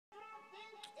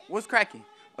What's cracking?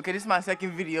 Okay, this is my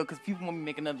second video because people want me to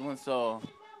make another one. So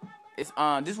it's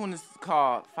this one is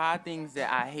called 5 things that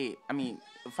I hate. I mean,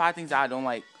 5 things that I don't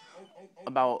like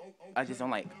about. I just don't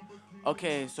like.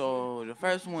 Okay, so the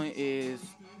first one is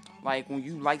like when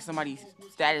you like somebody's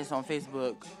status on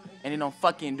Facebook and they don't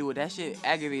fucking do it. That shit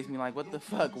aggravates me. Like, what the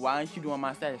fuck? Why aren't you doing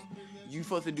my status? You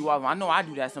supposed to do all of them. I know I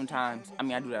do that sometimes. I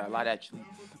mean, I do that a lot actually.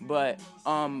 But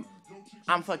I'm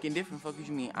fucking different. Fuck what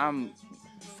you mean? I'm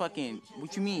fucking.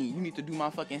 What you mean? You need to do my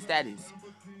fucking status.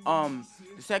 The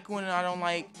second one I don't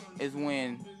like is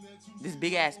when this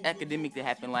big ass academic that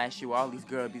happened last year where all these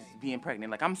girls be being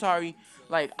pregnant. Like, I'm sorry.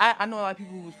 Like, I know a lot of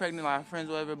people who was pregnant, a lot of friends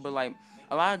or whatever, but like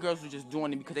a lot of girls were just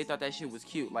doing it because they thought that shit was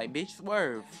cute. Like, bitch,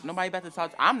 swerve. Nobody about to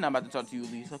talk. I'm not about to talk to you,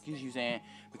 Lee. Fuck you saying,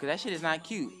 because that shit is not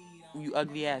cute. You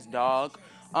ugly ass dog.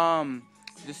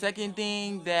 The second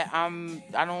thing that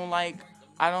I don't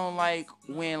like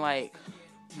when like,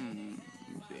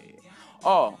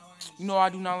 oh, you know I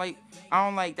do not like. I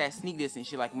don't like that sneak this and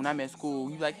shit. Like when I'm at school,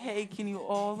 you like, hey Kenny,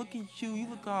 oh look at you, you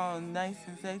look all nice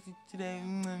and sexy today.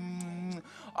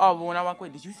 Oh, but when I walk away,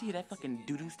 did you see that fucking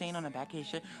doo doo stain on the back of his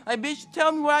shirt? Like, bitch,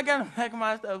 tell me what I got on the back of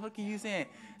my stuff. Fuck you saying?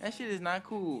 That shit is not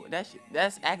cool.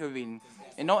 That's aggravating.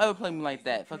 And don't ever play me like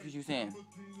that. Fuck what you saying.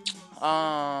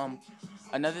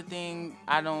 Another thing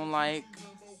I don't like,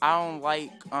 I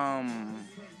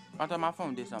thought my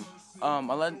phone did something.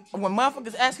 When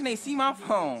motherfuckers asking they see my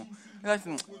phone, they're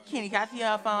like, Kenny, can I see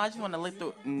your phone? I just want to lick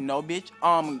the, no, bitch.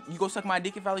 You go suck my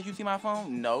dick if I let you see my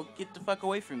phone? No, get the fuck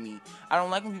away from me. I don't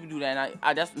like when people do that,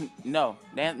 and that's, no,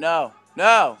 no, no,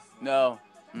 no, no.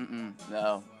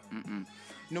 You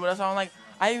know what else I don't like?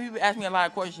 I hear people ask me a lot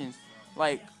of questions.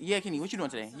 Like, yeah, Kenny, what you doing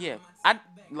today? Yeah,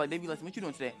 like they be like, what you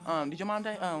doing today? Did your mom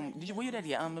die? Where your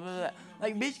daddy at? Blah, blah, blah.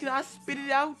 Like, bitch, can I spit it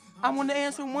out? I want to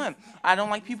answer one. I don't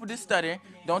like people that stutter.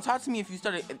 Don't talk to me if you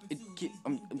stutter.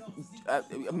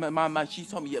 She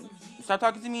told me, stop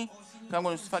talking to me, cause I'm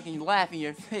gonna fucking laugh in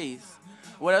your face.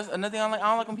 What else? Another thing I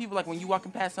don't like when people, like when you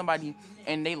walking past somebody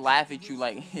and they laugh at you,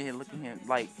 like, hey, look at him.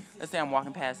 Like, let's say I'm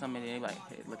walking past somebody and they like,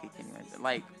 hey, look at Kenny right there.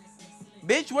 Like,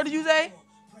 bitch, what did you say?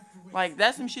 Like,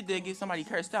 that's some shit that gets somebody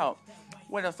cursed out.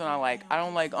 What else don't I like? I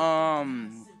don't like,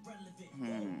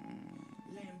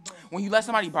 when you let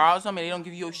somebody borrow something and they don't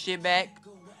give you your shit back,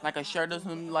 like a shirt or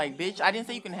something, like, bitch, I didn't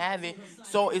say you can have it.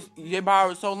 So it's, they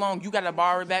borrowed so long, you gotta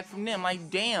borrow it back from them. Like,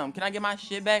 damn, can I get my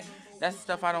shit back? That's the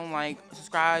stuff I don't like.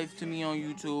 Subscribe to me on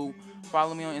YouTube.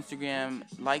 Follow me on Instagram.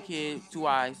 Like Kid, 2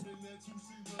 eyes.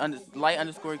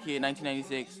 Light_Kid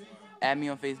 1996. Add me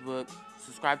on Facebook.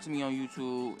 Subscribe to me on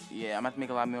YouTube. Yeah, I'm about to make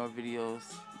a lot more videos.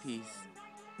 Peace.